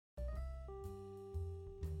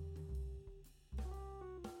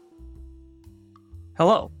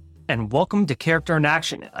Hello, and welcome to Character in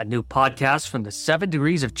Action, a new podcast from the 7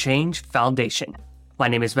 Degrees of Change Foundation. My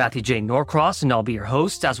name is Matthew J. Norcross, and I'll be your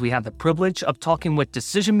host as we have the privilege of talking with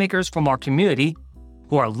decision makers from our community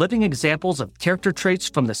who are living examples of character traits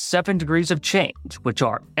from the 7 Degrees of Change, which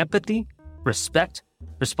are empathy, respect,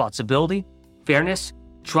 responsibility, fairness,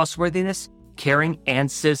 trustworthiness, caring, and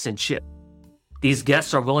citizenship. These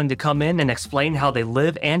guests are willing to come in and explain how they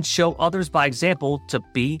live and show others by example to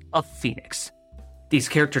be a phoenix. These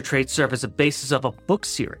character traits serve as a basis of a book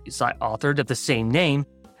series I authored of the same name,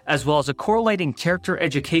 as well as a correlating character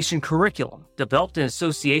education curriculum developed in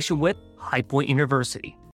association with High Point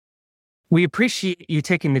University. We appreciate you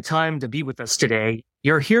taking the time to be with us today.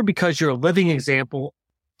 You're here because you're a living example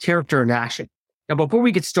of character in action. Now, before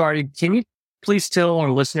we get started, can you please tell our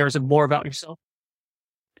listeners more about yourself?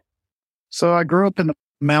 So I grew up in the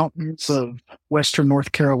mountains of Western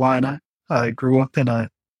North Carolina. I grew up in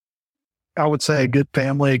I would say a good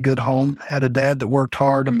family, a good home, had a dad that worked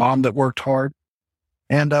hard, a mom that worked hard.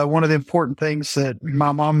 And one of the important things that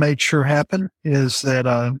my mom made sure happen is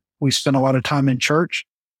that we spent a lot of time in church.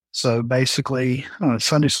 So basically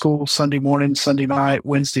Sunday school, Sunday morning, Sunday night,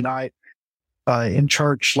 Wednesday night, in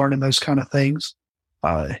church, learning those kind of things.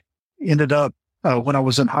 Ended up, when I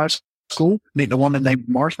was in high school, meeting a woman named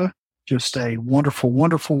Martha, just a wonderful,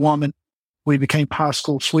 wonderful woman. We became high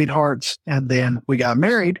school sweethearts, and then we got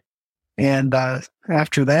married. And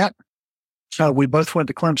after that, we both went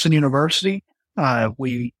to Clemson University.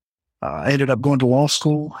 We ended up going to law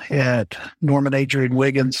school at Norman Adrian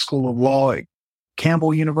Wiggins School of Law at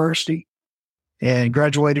Campbell University and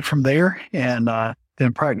graduated from there, and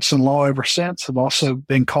been practicing law ever since. I've also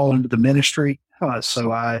been called into the ministry.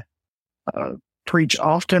 So I preach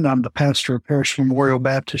often. I'm the pastor of Parish Memorial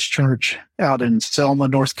Baptist Church out in Selma,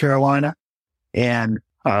 North Carolina, and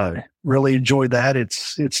really enjoy that.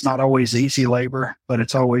 It's not always easy labor, but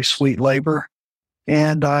it's always sweet labor.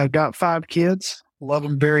 And I've got 5 kids, love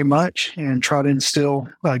them very much, and try to instill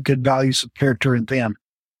good values of character in them.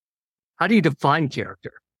 How do you define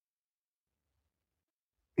character?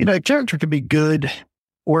 Character can be good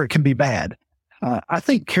or it can be bad. I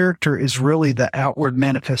think character is really the outward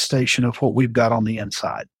manifestation of what we've got on the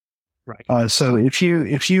inside. Right. So if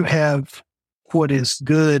you have what is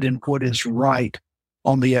good and what is right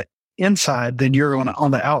on the inside, then on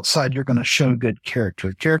the outside, you're going to show good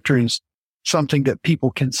character. Character is something that people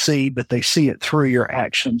can see, but they see it through your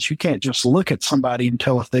actions. You can't just look at somebody and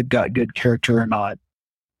tell if they've got good character or not.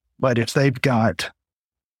 But if they've got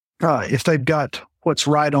what's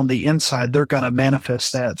right on the inside, they're going to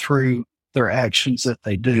manifest that through their actions that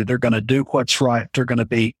they do. They're going to do what's right. They're going to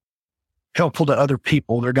be helpful to other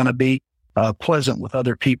people. They're going to be pleasant with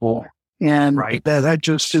other people. And right. that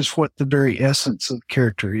just is what the very essence of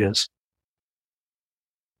character is.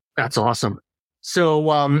 That's awesome.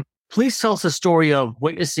 So please tell us a story of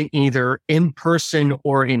witnessing either in person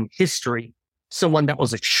or in history, someone that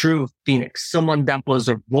was a true phoenix, someone that was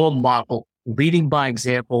a role model, leading by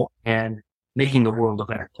example and making the world a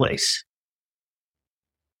better place.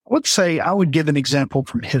 I would say I would give an example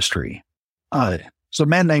from history. So a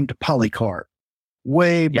man named Polycarp,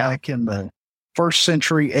 way back in the 1st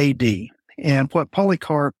century AD. And what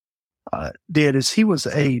Polycarp did is he was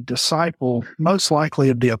a disciple, most likely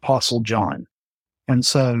of the Apostle John. And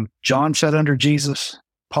so John sat under Jesus,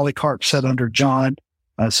 Polycarp sat under John.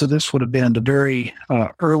 So this would have been the very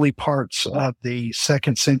early parts of the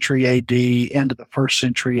 2nd century AD into the 1st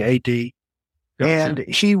century AD. Gotcha. And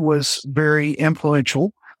he was very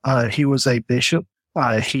influential. He was a bishop.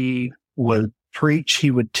 He would preach. He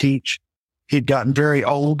would teach. He'd gotten very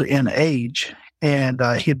old in age, and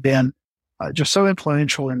he'd been just so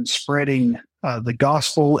influential in spreading the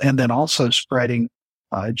gospel and then also spreading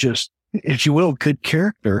just, if you will, good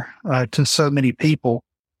character to so many people.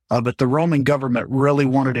 But the Roman government really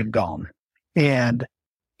wanted him gone, and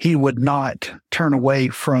he would not turn away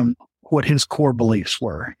from what his core beliefs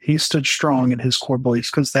were. He stood strong in his core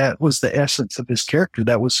beliefs because that was the essence of his character.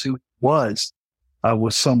 That was who he was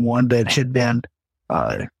someone that had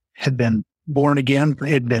been born again,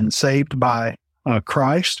 had been saved by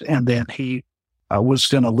Christ, and then he was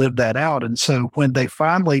going to live that out. And so when they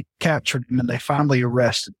finally captured him and they finally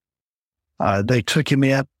arrested him, they took him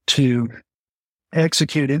in to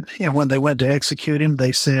execute him. And when they went to execute him,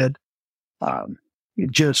 they said,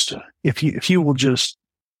 if you will just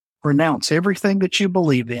renounce everything that you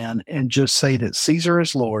believe in and just say that Caesar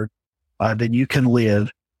is Lord, then you can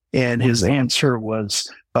live. And his answer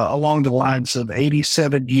was along the lines of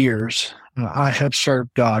 87 years, I have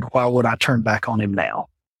served God. Why would I turn back on him now?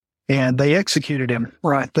 And they executed him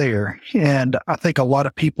right there. And I think a lot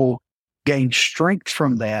of people gained strength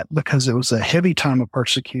from that because it was a heavy time of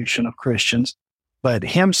persecution of Christians. But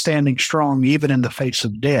him standing strong, even in the face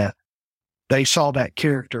of death, they saw that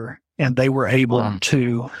character and they were able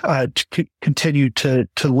to continue to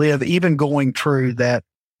live, even going through that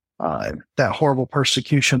horrible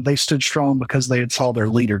persecution. They stood strong because they had saw their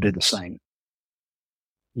leader do the same.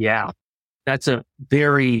 Yeah, that's an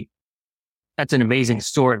amazing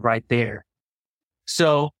story right there.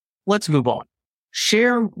 So let's move on.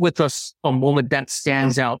 Share with us a moment that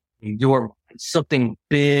stands out in your mind, something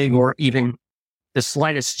big or even the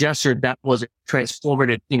slightest gesture that was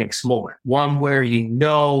transformative in its moment, one where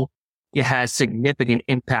it has significant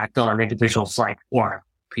impact on an individual's life or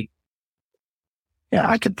people. Yeah,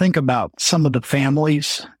 I could think about some of the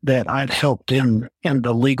families that I'd helped in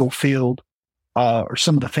the legal field, or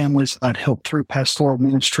some of the families I'd helped through pastoral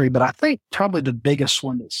ministry. But I think probably the biggest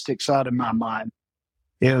one that sticks out in my mind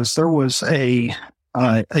is there was a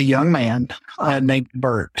young man named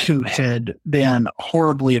Bert who had been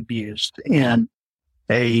horribly abused in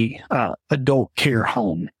a adult care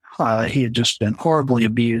home. He had just been horribly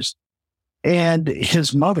abused. And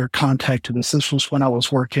his mother contacted us. This was when I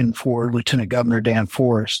was working for Lieutenant Governor Dan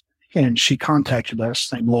Forrest. And she contacted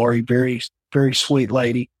us, named Lori, very, very sweet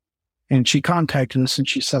lady. And she contacted us and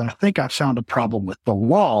she said, I think I found a problem with the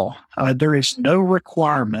law. There is no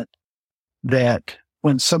requirement that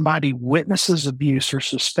when somebody witnesses abuse or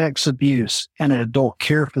suspects abuse in an adult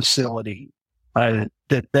care facility,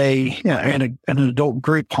 that they, in an adult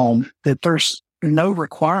group home, that there's no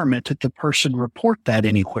requirement that the person report that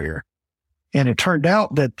anywhere. And it turned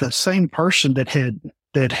out that the same person that had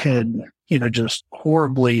just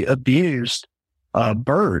horribly abused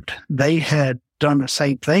Bert, they had done the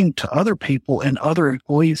same thing to other people, and other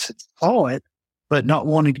employees had saw it, but not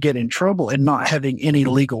wanting to get in trouble and not having any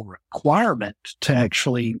legal requirement to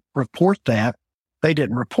actually report that, they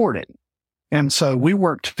didn't report it. And so we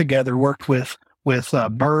worked together, worked with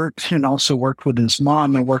Bert, and also worked with his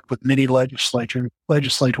mom and worked with many legislators,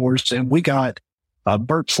 and we got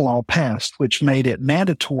Bert's Law passed, which made it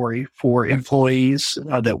mandatory for employees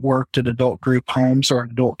that worked at adult group homes or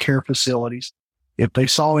adult care facilities, if they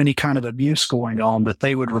saw any kind of abuse going on, that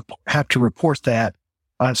they would have to report that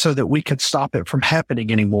so that we could stop it from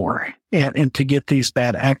happening anymore, and to get these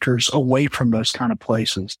bad actors away from those kind of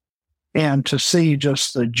places. And to see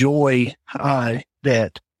just the joy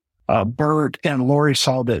that Bert and Lori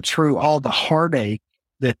saw, that through all the heartache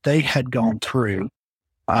that they had gone through,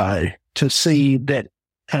 to see that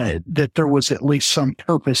there was at least some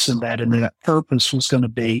purpose in that, and that purpose was going to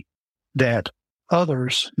be that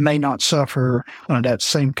others may not suffer that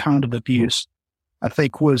same kind of abuse, I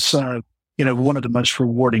think was one of the most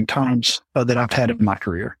rewarding times that I've had in my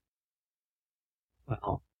career.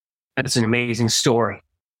 Wow, that's an amazing story.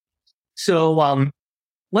 So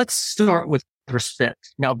let's start with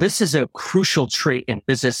respect. Now, this is a crucial trait in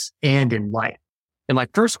business and in life. And my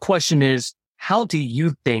first question is, how do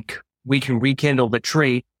you think we can rekindle the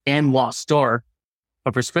trait and lost star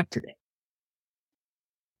of respect today?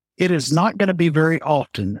 It is not going to be very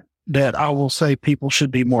often that I will say people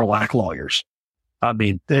should be more like lawyers. I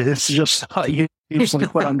mean, it's just usually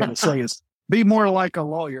what I'm going to say is be more like a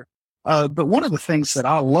lawyer. But one of the things that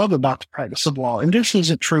I love about the practice of law, and this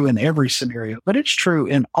isn't true in every scenario, but it's true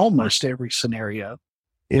in almost every scenario,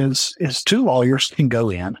 is two lawyers can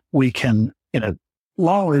go in. We can,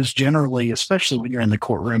 law is generally, especially when you're in the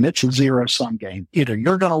courtroom, it's a zero-sum game. Either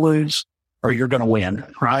you're going to lose or you're going to win,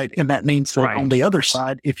 right? And that means that on the other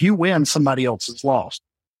side, if you win, somebody else has lost.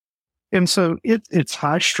 And so it's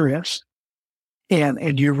high stress.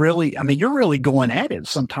 And you're really going at it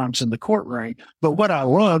sometimes in the courtroom. But what I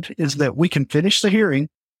loved is that we can finish the hearing,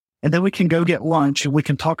 and then we can go get lunch, and we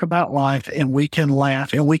can talk about life, and we can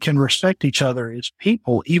laugh, and we can respect each other as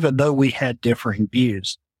people, even though we had differing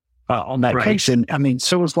views on that case. And I mean,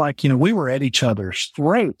 so it was like, we were at each other's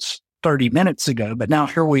throats 30 minutes ago, but now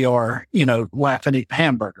here we are, laughing at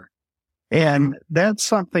hamburger. And that's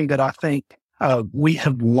something that I think we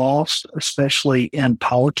have lost, especially in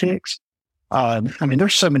politics.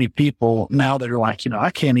 There's so many people now that are like, I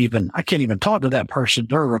can't even talk to that person.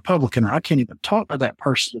 They're a Republican, or I can't even talk to that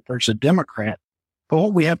person if there's a Democrat. But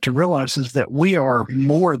what we have to realize is that we are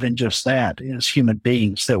more than just that as human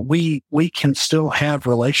beings, that we can still have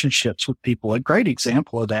relationships with people. A great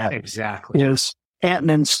example of that is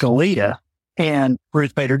Antonin Scalia and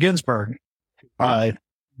Ruth Bader Ginsburg.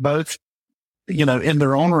 Both, in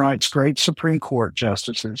their own rights, great Supreme Court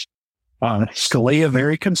justices. Scalia,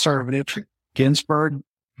 very conservative. Ginsburg,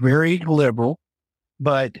 very liberal,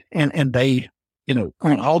 but they,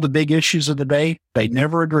 on all the big issues of the day, they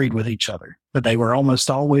never agreed with each other, but they were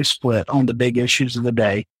almost always split on the big issues of the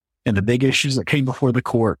day. and the big issues that came before the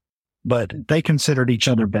court, but they considered each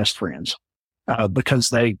other best friends because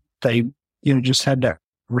they just had that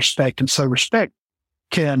respect. And so respect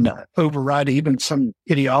can override even some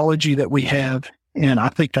ideology that we have. And I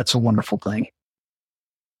think that's a wonderful thing.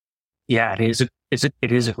 Yeah, it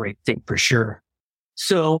is a great thing for sure.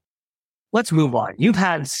 So let's move on. You've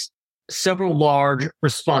had several large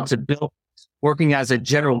responsibilities working as a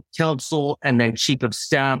general counsel and then chief of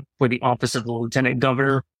staff for the office of the lieutenant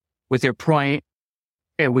governor, with your prior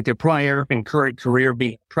and current career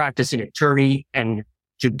being a practicing attorney and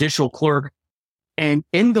judicial clerk. And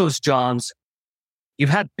in those jobs, you've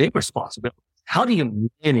had big responsibilities. How do you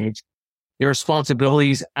manage your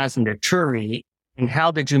responsibilities as an attorney, and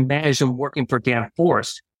how did you manage them working for Dan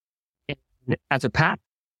Forest as a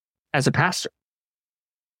pastor?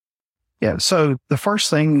 Yeah. So the first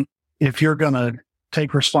thing, if you're going to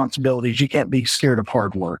take responsibilities, you can't be scared of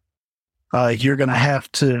hard work. You're going to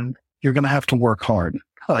have to work hard.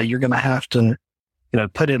 You're going to have to,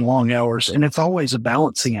 put in long hours, and it's always a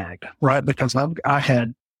balancing act, right? Because I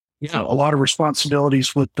had a lot of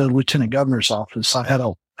responsibilities with the lieutenant governor's office. I had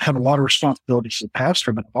a lot of responsibilities as a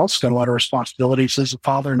pastor, but I've also got a lot of responsibilities as a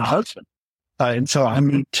father and a husband. And so I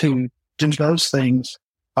need to do those things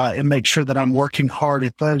and make sure that I'm working hard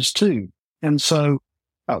at those too. And so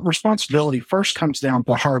responsibility first comes down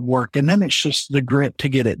to hard work, and then it's just the grit to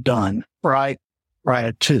get it done, right?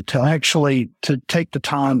 Right. To actually to take the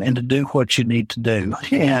time and to do what you need to do.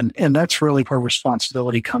 And that's really where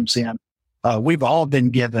responsibility comes in. We've all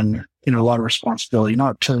been given, a lot of responsibility,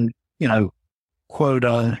 not to, quote,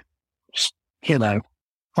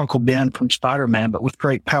 Uncle Ben from Spider-Man, but with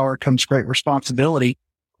great power comes great responsibility.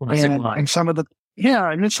 And some of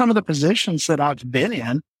the positions that I've been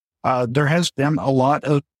in, there has been a lot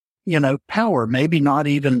of, power, maybe not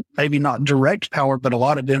direct power, but a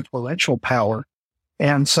lot of influential power.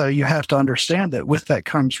 And so you have to understand that with that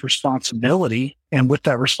comes responsibility. And with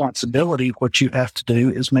that responsibility, what you have to do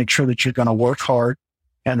is make sure that you're going to work hard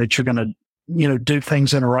and that you're going to, do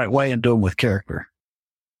things in the right way and do them with character.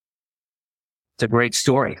 It's a great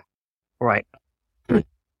story. Right.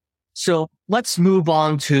 So let's move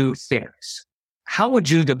on to fairness. How would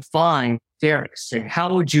you define fairness, and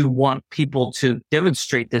how would you want people to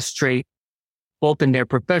demonstrate this trait both in their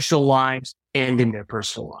professional lives and in their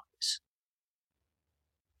personal lives?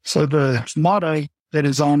 So the motto that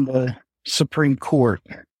is on the Supreme Court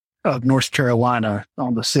of North Carolina,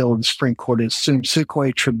 on the seal of the Supreme Court, is Sum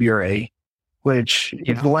Suque Tribure, which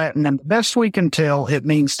is Latin, and the best we can tell, it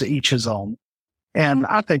means to each his own. And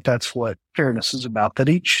I think that's what fairness is about, that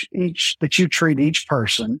that you treat each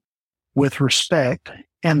person with respect,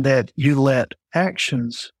 and that you let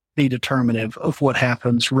actions be determinative of what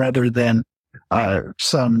happens rather than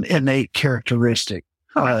some innate characteristic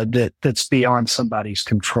that's beyond somebody's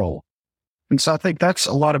control. And so I think that's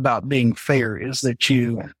a lot about being fair, is that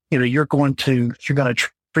you're going to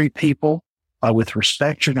treat people with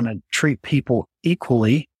respect. You're going to treat people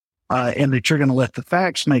equally, and that you're going to let the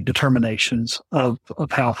facts make determinations of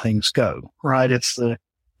how things go. Right? It's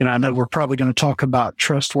I know we're probably going to talk about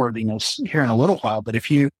trustworthiness here in a little while, but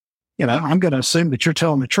if I'm going to assume that you're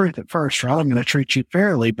telling the truth at first, right? I'm going to treat you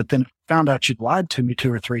fairly, but then if I found out you'd lied to me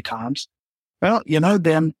 2 or 3 times, well,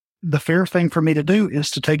 then the fair thing for me to do is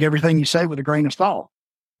to take everything you say with a grain of salt.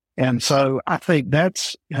 And so I think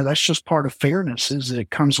that's just part of fairness, is that it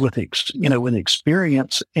comes with, with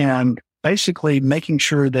experience, and basically making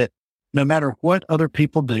sure that no matter what other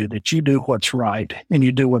people do, that you do what's right, and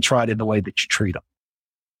you do what's right in the way that you treat them.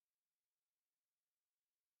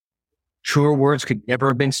 Truer words could never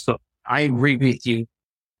have been spoken. I agree with you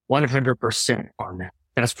 100% on that.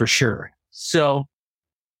 That's for sure. So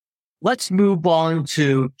let's move on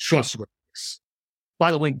to trustworthiness.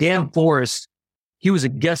 By the way, Dan Forest, he was a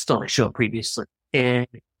guest on the show previously. And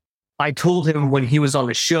I told him when he was on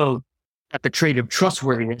the show that the trait of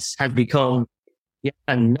trustworthiness had become yet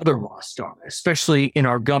another lost art, especially in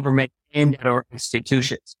our government and at our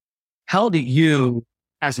institutions. How do you,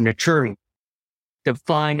 as an attorney,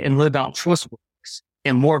 define and live out trustworthiness?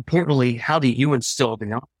 And more importantly, how do you instill it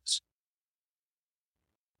in others?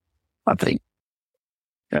 I think,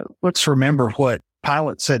 let's remember what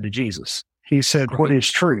Pilate said to Jesus. He said, "What is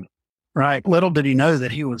true?" Right? Little did he know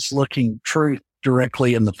that he was looking truth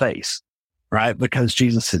directly in the face, right? Because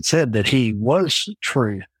Jesus had said that he was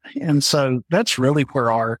true. And so that's really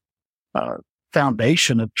where our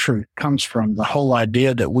foundation of truth comes from. The whole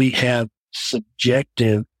idea that we have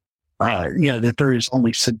subjective, that there is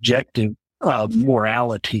only subjective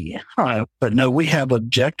morality. But no, we have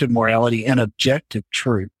objective morality and objective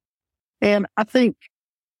truth. And I think,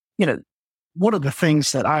 one of the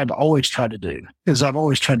things that I've always tried to do is I've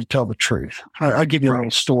always tried to tell the truth. I'll give you a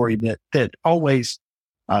little story that always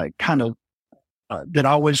that I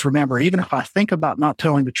always remember. Even if I think about not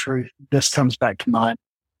telling the truth, this comes back to mind.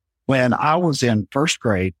 When I was in first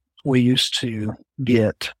grade, we used to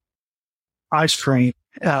get ice cream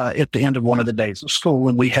at the end of one of the days of school,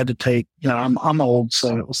 and we had to take, I'm old,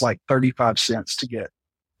 so it was like 35 cents to get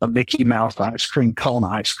a Mickey Mouse ice cream, cone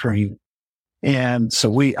ice cream. And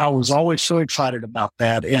so I was always so excited about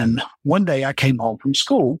that. And one day I came home from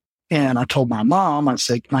school and I told my mom, I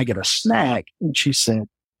said, can I get a snack? And she said,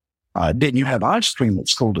 didn't you have ice cream at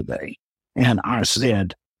school today? And I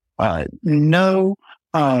said, no,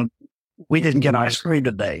 we didn't get ice cream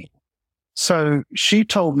today. So she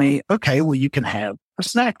told me, okay, well, you can have a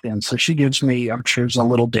snack then. So she gives me, I'm sure it's a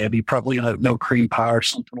Little Debbie, probably no cream pie or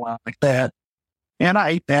something like that. And I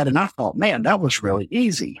ate that and I thought, man, that was really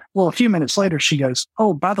easy. Well, a few minutes later, she goes,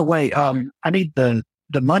 oh, by the way, I need the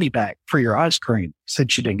money back for your ice cream.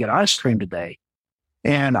 Said she didn't get ice cream today.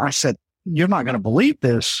 And I said, you're not going to believe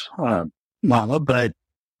this, Mama, but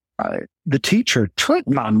the teacher took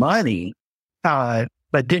my money, but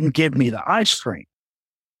didn't give me the ice cream.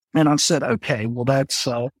 And I said, okay, well, that's,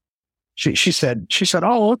 she said,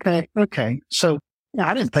 oh, okay. So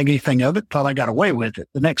I didn't think anything of it, thought I got away with it.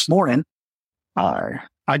 The next morning,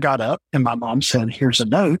 I got up and my mom said, here's a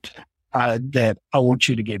note that I want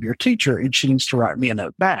you to give your teacher, and she needs to write me a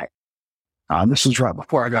note back. This was right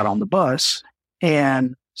before I got on the bus.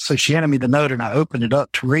 And so she handed me the note and I opened it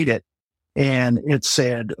up to read it. And it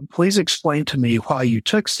said, please explain to me why you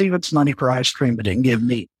took Steven's money for ice cream, but didn't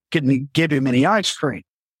give him any ice cream.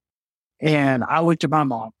 And I looked at my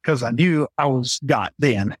mom because I knew I was got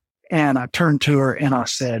then. And I turned to her and I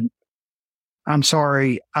said, I'm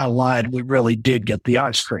sorry, I lied. We really did get the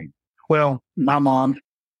ice cream. Well, my mom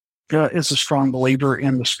is a strong believer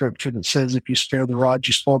in the scripture that says, if you spare the rod,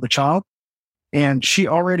 you spoil the child. And she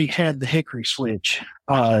already had the hickory switch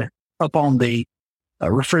up on the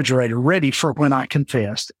refrigerator ready for when I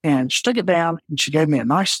confessed. And she took it down and she gave me a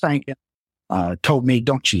nice spanking, told me,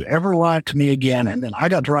 don't you ever lie to me again. And then I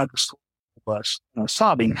got to ride the school bus,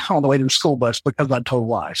 sobbing all the way to the school bus because I told a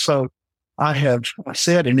lie. So I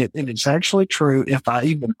said, and it's actually true, if I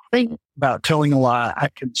even think about telling a lie, I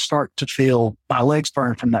can start to feel my legs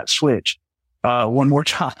burn from that switch one more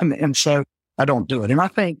time. And so I don't do it. And I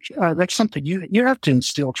think that's something you have to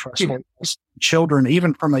instill trust in children,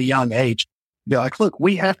 even from a young age. Be like, look,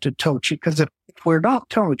 we have to tell the truth, because if we're not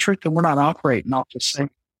telling the truth, then we're not operating off the same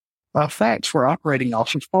facts. We're operating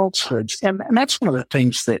off of falsehoods. And that's one of the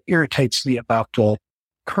things that irritates me about the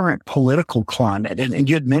current political climate. And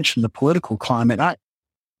you had mentioned the political climate.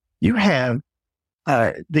 You have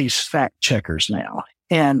these fact checkers now.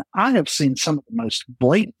 And I have seen some of the most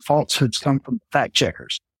blatant falsehoods come from fact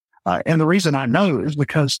checkers. And the reason I know is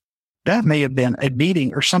because that may have been a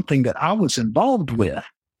meeting or something that I was involved with.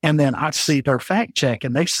 And then I see their fact check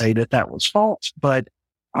and they say that was false. But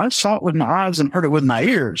I saw it with my eyes and heard it with my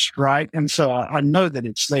ears, right? And so I know that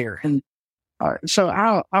it's there. And so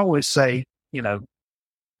I always say,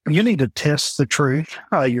 you need to test the truth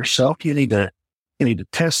yourself. You need to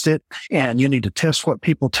test it, and you need to test what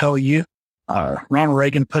people tell you. Ronald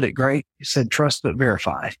Reagan put it great. He said, trust but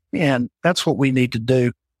verify. And that's what we need to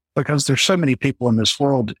do, because there's so many people in this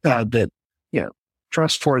world that,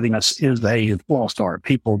 trustworthiness is a lost art.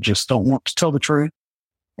 People just don't want to tell the truth.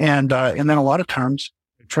 And then a lot of times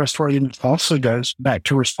trustworthiness also goes back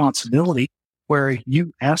to responsibility, where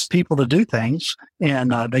you ask people to do things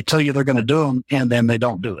and they tell you they're going to do them and then they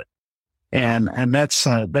don't do it. And that's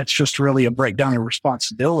just really a breakdown of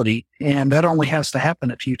responsibility. And that only has to happen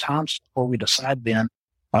a few times before we decide then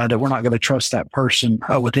that we're not going to trust that person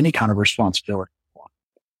with any kind of responsibility.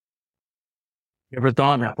 Never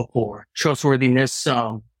thought of that before. Trustworthiness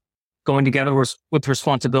going together with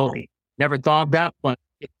responsibility. Never thought of that, but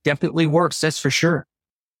it definitely works. That's for sure.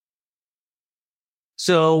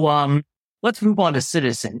 So let's move on to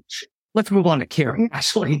citizenship. Let's move on to caring,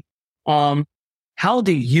 actually. How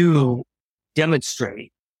do you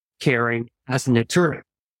demonstrate caring as an attorney?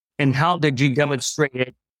 And how did you demonstrate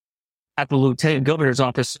it at the Lieutenant Governor's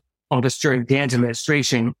office during Dan's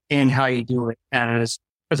administration, and how you do it as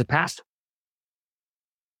a pastor?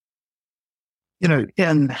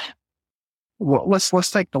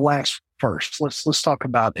 Let's take the last first. Let's talk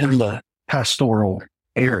about in the pastoral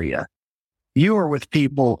area. You are with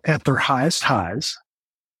people at their highest highs,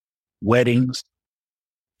 weddings,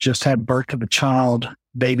 just had birth of a child,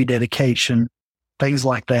 baby dedication, things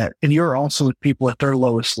like that. And you're also with people at their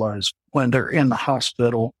lowest lows, when they're in the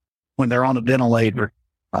hospital, when they're on a ventilator,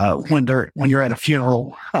 when you're at a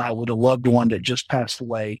funeral with a loved one that just passed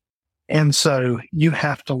away. And so you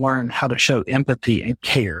have to learn how to show empathy and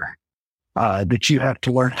care, that you have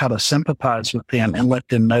to learn how to sympathize with them and let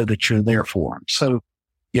them know that you're there for them. So,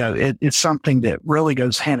 it's something that really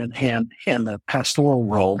goes hand in hand in the pastoral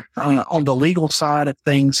role, on the legal side of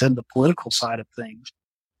things and the political side of things.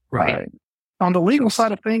 Right. On the legal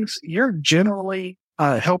side of things, you're generally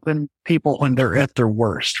helping people when they're at their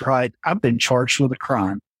worst, right? I've been charged with a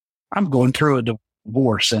crime. I'm going through a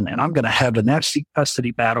divorce and I'm going to have a nasty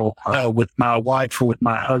custody battle with my wife or with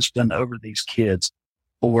my husband over these kids.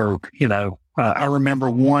 Or, I remember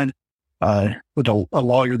one with a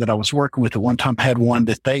lawyer that I was working with at one time had one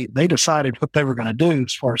that they decided what they were going to do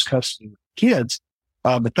as far as custody with kids,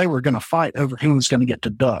 but they were going to fight over who was going to get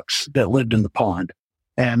the ducks that lived in the pond.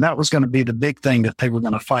 And that was going to be the big thing that they were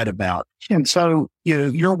going to fight about. And so,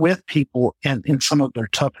 you're with people in some of their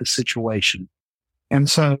toughest situation. And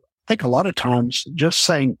so I think a lot of times just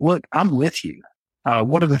saying, look, I'm with you.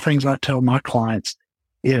 One of the things I tell my clients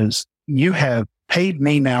is you have paid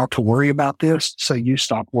me now to worry about this, so you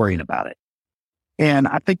stop worrying about it. And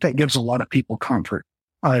I think that gives a lot of people comfort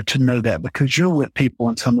to know that, because you're with people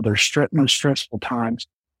in some of their most stressful times.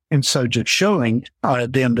 And so just showing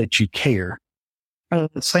them that you care.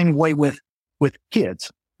 The same way with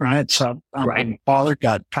kids, right? So I'm a father,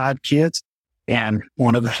 got 5 kids. And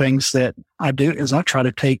one of the things that I do is I try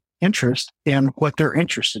to take interest in what they're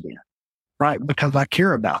interested in, right? Because I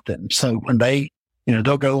care about them. So when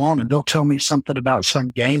they'll go on and they'll tell me something about some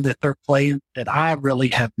game that they're playing that I really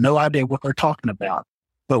have no idea what they're talking about.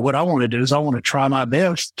 But what I want to do is I want to try my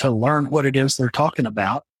best to learn what it is they're talking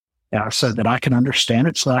about, so that I can understand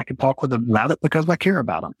it, so that I can talk with them about it, because I care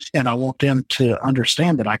about them. And I want them to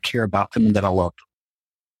understand that I care about them and that I love them.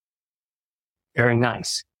 Very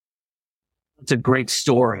nice. It's a great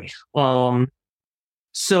story.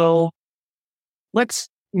 So let's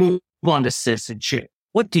move on to citizenship.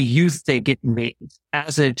 What do you think it means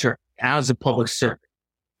as a church, as a public servant,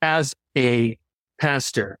 as a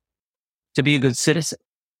pastor, to be a good citizen?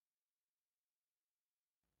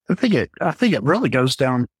 I think it really goes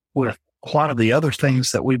down with a lot of the other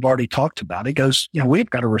things that we've already talked about. It goes, we've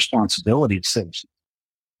got a responsibility as citizens.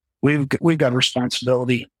 We've got a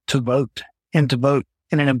responsibility to vote, and to vote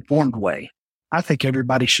in an informed way. I think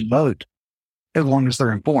everybody should vote as long as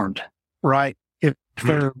they're informed, right?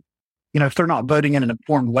 If they're not voting in an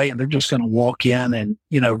informed way and they're just going to walk in and,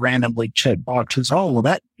 randomly check boxes, oh, well,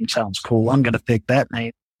 that sounds cool, I'm going to pick that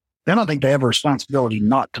name, then I think they have a responsibility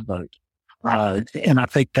not to vote. And I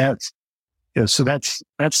think that's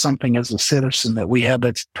something as a citizen that we have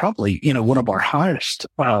that's probably, one of our highest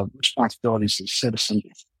responsibilities as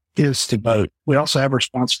citizens is to vote. We also have a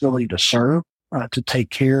responsibility to serve, to take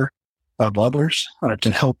care of others,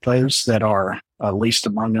 to help those that are least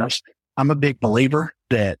among us. I'm a big believer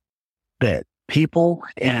that people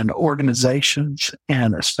and organizations,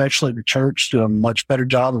 and especially the church, do a much better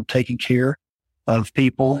job of taking care of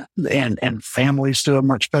people, and families do a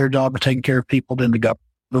much better job of taking care of people than the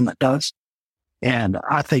government does. And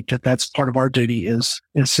I think that that's part of our duty as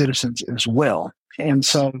citizens as well. And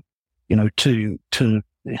so, to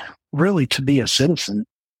really to be a citizen,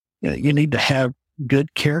 you need to have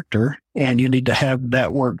good character, and you need to have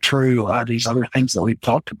that work through these other things that we've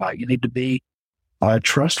talked about. You need to be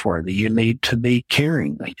trustworthy. You need to be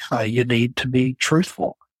caring. You need to be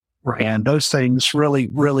truthful. Right. And those things really,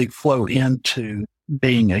 really flow into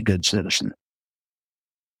being a good citizen.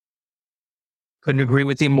 Couldn't agree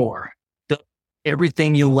with you more.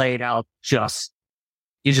 Everything you laid out,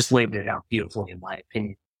 you just laid it out beautifully, in my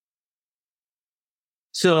opinion.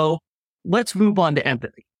 So let's move on to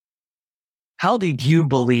empathy. How do you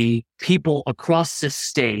believe people across this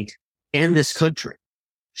state and this country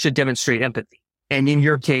should demonstrate empathy? And in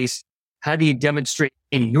your case, how do you demonstrate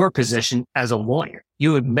in your position as a lawyer?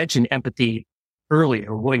 You had mentioned empathy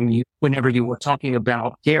earlier whenever you were talking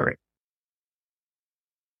about caring.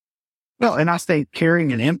 Well, and I think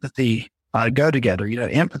caring and empathy go together.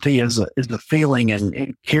 Empathy is a feeling,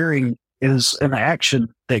 and caring is an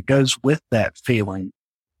action that goes with that feeling.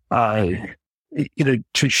 To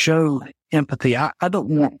show empathy, I don't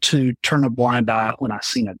want to turn a blind eye when I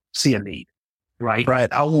see a need. Right.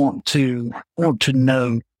 I want to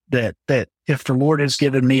know that if the Lord has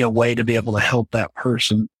given me a way to be able to help that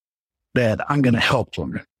person, that I'm going to help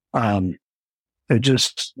them. I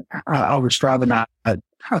was driving, I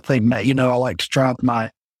think, I like to drive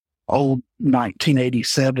my old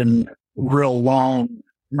 1987 real long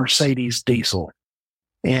Mercedes diesel.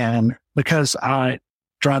 And because I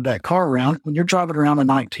drive that car around, when you're driving around a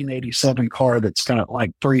 1987 car that's got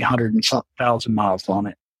like 300 and something thousand miles on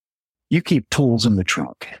it, you keep tools in the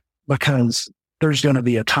trunk, because there's going to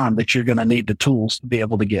be a time that you're going to need the tools to be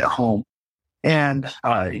able to get home. And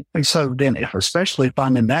so then especially if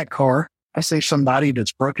I'm in that car, I see somebody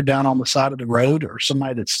that's broken down on the side of the road or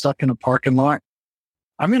somebody that's stuck in a parking lot,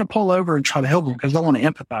 I'm going to pull over and try to help them because I want to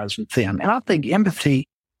empathize with them. And I think empathy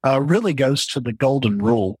really goes to the golden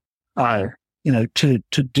rule, to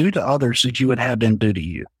do to others as you would have them do to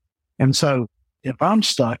you. And so if I'm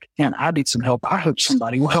stuck and I need some help, I hope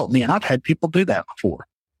somebody will help me. And I've had people do that before.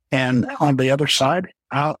 And on the other side,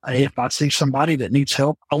 if I see somebody that needs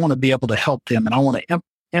help, I want to be able to help them. And I want to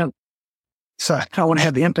I want to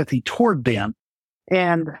have empathy toward them.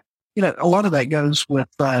 And, a lot of that goes with,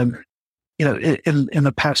 in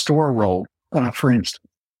the pastoral role, for instance,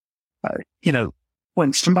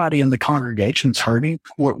 when somebody in the congregation's hurting,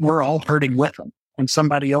 we're all hurting with them. When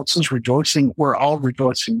somebody else is rejoicing, we're all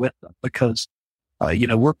rejoicing with them because,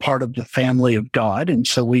 we're part of the family of God. And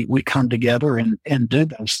so we come together and do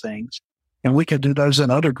those things. And we can do those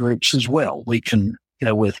in other groups as well. We can,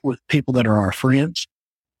 with people that are our friends.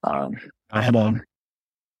 I had a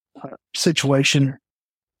situation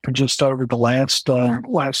just over the last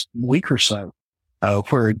week or so,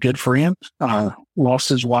 where a good friend, lost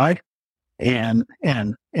his wife and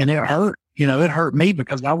it hurt, it hurt me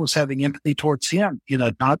because I was having empathy towards him,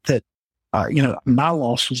 not that, my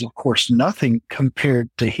loss was of course nothing compared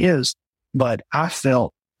to his, but I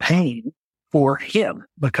felt pain for him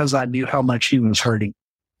because I knew how much he was hurting.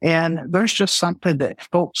 And there's just something that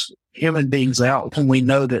helps human beings out when we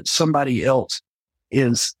know that somebody else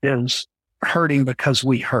is hurting because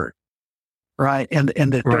we hurt, right? And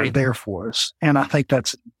that they're there for us. And I think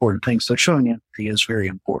that's an important thing. So showing empathy is very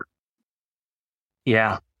important.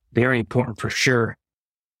 Yeah, very important for sure.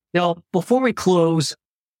 Now, before we close,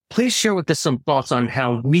 please share with us some thoughts on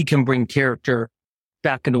how we can bring character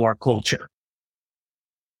back into our culture.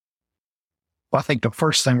 Well, I think the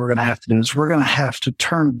first thing we're going to have to do is we're going to have to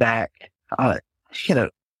turn back. I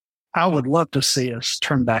would love to see us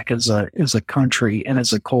turn back as a country and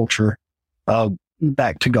as a culture,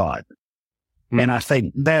 back to God. Mm. And I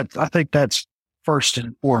think that's first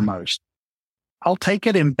and foremost. I'll take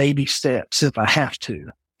it in baby steps if I have to.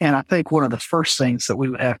 And I think one of the first things that we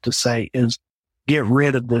would have to say is get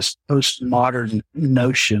rid of this postmodern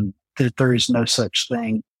notion that there is no such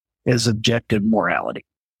thing as objective morality.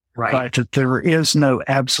 Right. That there is no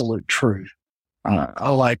absolute truth. I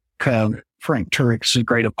like Frank Turek's a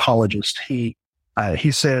great apologist. He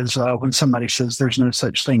says when somebody says there's no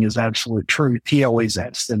such thing as absolute truth, he always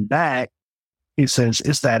asks them back. He says,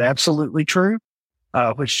 "Is that absolutely true?"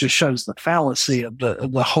 Which just shows the fallacy of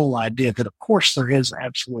the whole idea that of course there is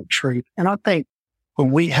absolute truth. And I think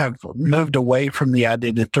when we have moved away from the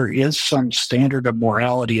idea that there is some standard of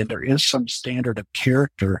morality and there is some standard of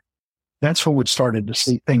character, that's when we started to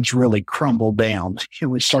see things really crumble down.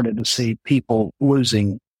 We started to see people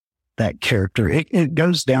losing that character. It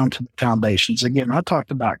goes down to the foundations. Again, I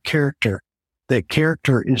talked about character, that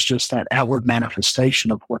character is just that outward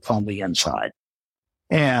manifestation of what's on the inside.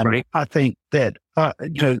 And I think that,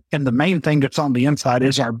 and the main thing that's on the inside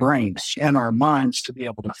is our brains and our minds to be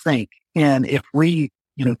able to think. And if we,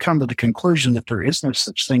 come to the conclusion that there is no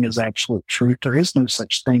such thing as absolute truth, there is no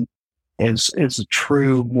such thing as a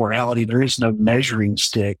true morality, there is no measuring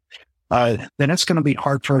stick, then it's going to be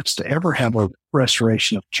hard for us to ever have a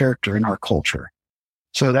restoration of character in our culture.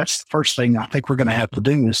 So that's the first thing I think we're going to have to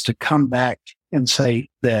do is to come back and say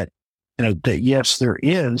that, that yes, there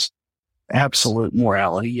is absolute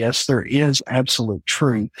morality. Yes, there is absolute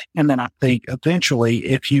truth. And then I think eventually,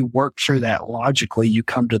 if you work through that logically, you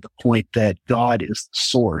come to the point that God is the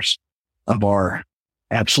source of our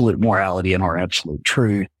absolute morality and our absolute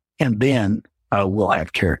truth. And then we'll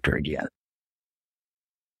have character again.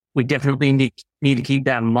 We definitely need to keep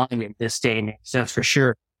that in mind in this day and age, that's for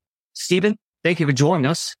sure. Stephen, thank you for joining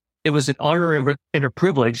us. It was an honor and a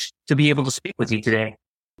privilege to be able to speak with you today.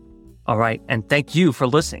 All right, and thank you for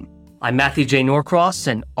listening. I'm Matthew J. Norcross,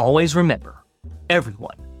 and always remember,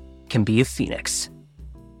 everyone can be a phoenix.